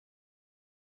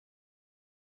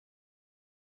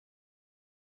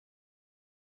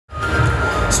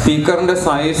സ്പീക്കറിൻ്റെ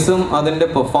സൈസും അതിൻ്റെ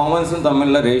പെർഫോമൻസും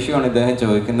തമ്മിലുള്ള റേഷ്യോ ആണ് ഇദ്ദേഹം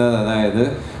ചോദിക്കുന്നത്. അതായത്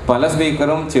പല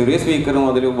സ്പീക്കറും, ചെറിയ സ്പീക്കർ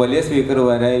മുതൽ വലിയ സ്പീക്കർ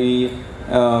വരെ ഈ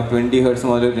 20 ഹെർട്സ്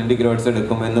മുതൽ 20 കിലോഹെർട്സ്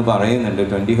എടുക്കും എന്ന് പറയുന്നുണ്ട്.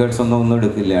 20 ഹെർട്സ് ഒന്നും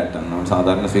എടുക്കില്ല കേട്ടോ. നമ്മൾ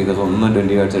സാധാരണ സ്പീക്കേഴ്സ് ഒന്നും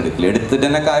 20 ഹെർട്സ് എടുക്കില്ല. എടുത്തിട്ട്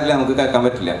തന്നെ കാര്യമില്ല, നമുക്ക് കേൾക്കാൻ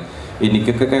പറ്റില്ല.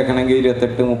 എനിക്കൊക്കെ കേൾക്കണമെങ്കിൽ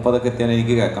 28-30 എത്തിയാൽ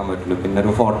എനിക്ക് കേൾക്കാൻ പറ്റുള്ളൂ. പിന്നെ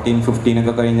ഒരു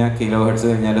 14-15 കഴിഞ്ഞാൽ കിലോ ഹെർട്സ്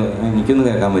കഴിഞ്ഞാൽ എനിക്കൊന്നും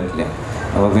കേൾക്കാൻ പറ്റില്ല.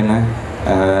 അപ്പോൾ പിന്നെ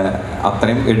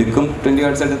അത്രയും എടുക്കും 20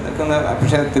 ഹെർട്സ് എടുക്കുന്ന.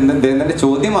 പക്ഷേ അദ്ദേഹത്തിൻ്റെ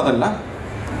ചോദ്യം അതല്ല.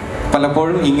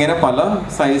 പലപ്പോഴും ഇങ്ങനെ പല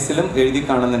സൈസിലും എഴുതി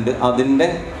കാണുന്നുണ്ട്. അതിൻ്റെ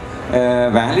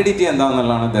വാലിഡിറ്റി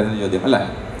എന്താണെന്നുള്ളതാണ് അദ്ദേഹത്തിൻ്റെ ചോദ്യം, അല്ലേ?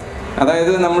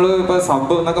 അതായത് നമ്മൾ ഇപ്പോൾ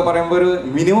സബ് എന്നൊക്കെ പറയുമ്പോൾ ഒരു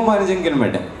മിനിമം 15 എങ്കിലും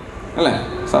വേണ്ടേ, അല്ലേ?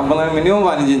 സബ് മിനിമം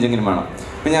 15 ഇഞ്ചെങ്കിലും വേണം.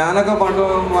 ഇപ്പം ഞാനൊക്കെ പണ്ട്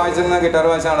വായിച്ചിരുന്ന ഗിറ്റാർ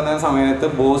വായിച്ച് നടന്ന സമയത്ത്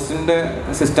ബോസിൻ്റെ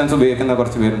സിസ്റ്റംസ് ഉപയോഗിക്കുന്ന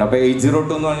കുറച്ച് പേരുണ്ട്. അപ്പോൾ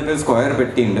 802 എന്ന് പറഞ്ഞിട്ട് സ്ക്വയർ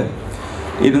പെട്ടിയുണ്ട്,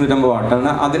 250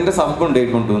 വാട്ടാണ്. അതിൻ്റെ സബ് ഉണ്ട്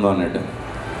 812 എന്ന് പറഞ്ഞിട്ട്.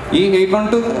 ഈ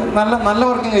 812 നല്ല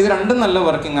വർക്കിംഗ്, ഇത് രണ്ടും നല്ല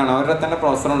വർക്കിംഗ് ആണ്. അവരുടെ തന്നെ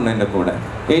പ്രോസസ്സർ ഉണ്ട് എൻ്റെ കൂടെ.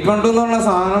 812 എന്ന് പറഞ്ഞ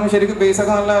സാധനം ശരിക്കും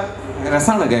ബേസൊക്കെ നല്ല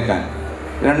രസമാണ് കേൾക്കാൻ.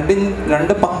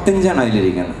 2 10 ഇഞ്ചാണ്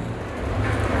അതിലിരിക്കുന്നത്.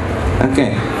 ഓക്കെ,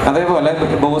 അതേപോലെ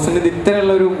ബോസിൻ്റെ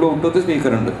ഇത്തരമുള്ള ഒരു ബ്ലൂടൂത്ത്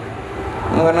സ്പീക്കർ ഉണ്ട്.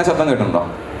 എന്ന് പറഞ്ഞാൽ ശബ്ദം കേട്ടിട്ടുണ്ടോ?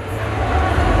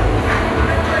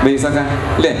 ബേസൊക്കെ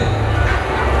ഇല്ലേ?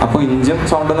 അപ്പോൾ ഇഞ്ചും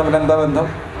സൗണ്ടും തമ്മിൽ എന്താ ബന്ധം?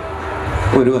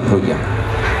 ഒരു ബന്ധമില്ല.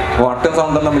 വാട്ടും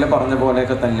സൗണ്ടും തമ്മിൽ പറഞ്ഞ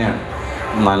പോലെയൊക്കെ തന്നെയാണ്.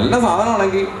 നല്ല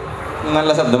സാധനമാണെങ്കിൽ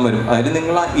നല്ല ശബ്ദം വരും. അതിൽ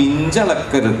നിങ്ങൾ ആ ഇഞ്ച്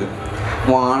അളക്കരുത്,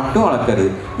 വാട്ടും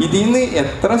അളക്കരുത്. ഇതിൽ നിന്ന്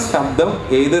എത്ര ശബ്ദം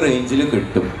ഏത് റേഞ്ചിൽ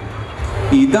കിട്ടും,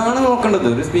 ഇതാണ് നോക്കേണ്ടത്.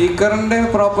 ഒരു സ്പീക്കറിൻ്റെ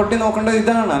പ്രോപ്പർട്ടി നോക്കേണ്ടത്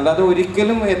ഇതാണ്. അല്ലാതെ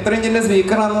ഒരിക്കലും എത്ര ഇഞ്ചിൻ്റെ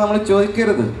സ്പീക്കറാണെന്ന് നമ്മൾ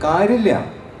ചോദിക്കരുത്, കാര്യമില്ല.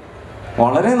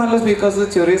 വളരെ നല്ല സ്പീക്കേഴ്സ്,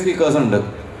 ചെറിയ സ്പീക്കേഴ്സ് ഉണ്ട്,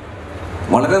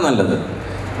 വളരെ നല്ലത്.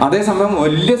 അതേസമയം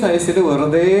വലിയ സൈസിൽ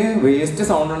വെറുതെ വേസ്റ്റ്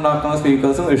സൗണ്ട് ഉണ്ടാക്കുന്ന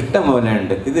സ്പീക്കേഴ്സും ഇഷ്ടം പോലെ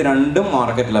ഉണ്ട്. ഇത് രണ്ടും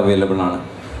മാർക്കറ്റിൽ അവൈലബിൾ ആണ്.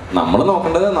 നമ്മൾ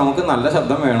നോക്കേണ്ടത് നമുക്ക് നല്ല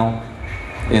ശബ്ദം വേണോ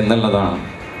എന്നുള്ളതാണ്.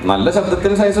 നല്ല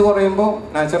ശബ്ദത്തിൽ സൈസ് കുറയുമ്പോൾ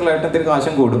നാച്ചുറലായിട്ട് ഇത്തിരി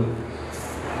കാശും കൂടും.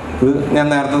 ഇത് ഞാൻ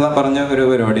നേരത്തെ പറഞ്ഞ ഒരു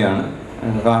പരിപാടിയാണ്.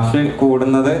 കാശ്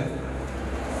കൂടുന്നത്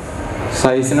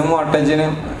സൈസിനും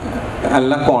വാട്ടേജിനും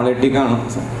നല്ല ക്വാളിറ്റിക്കാണ്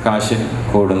കാശ്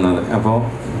കൂടുന്നത്. അപ്പോൾ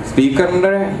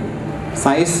സ്പീക്കറിൻ്റെ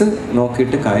സൈസ്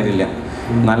നോക്കിയിട്ട് കാര്യമില്ല.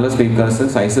 നല്ല സ്പീക്കേഴ്സ്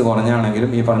സൈസ്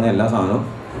കുറഞ്ഞാണെങ്കിലും ഈ പറഞ്ഞ എല്ലാ സാധനവും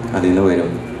അതിൽ നിന്ന് വരും.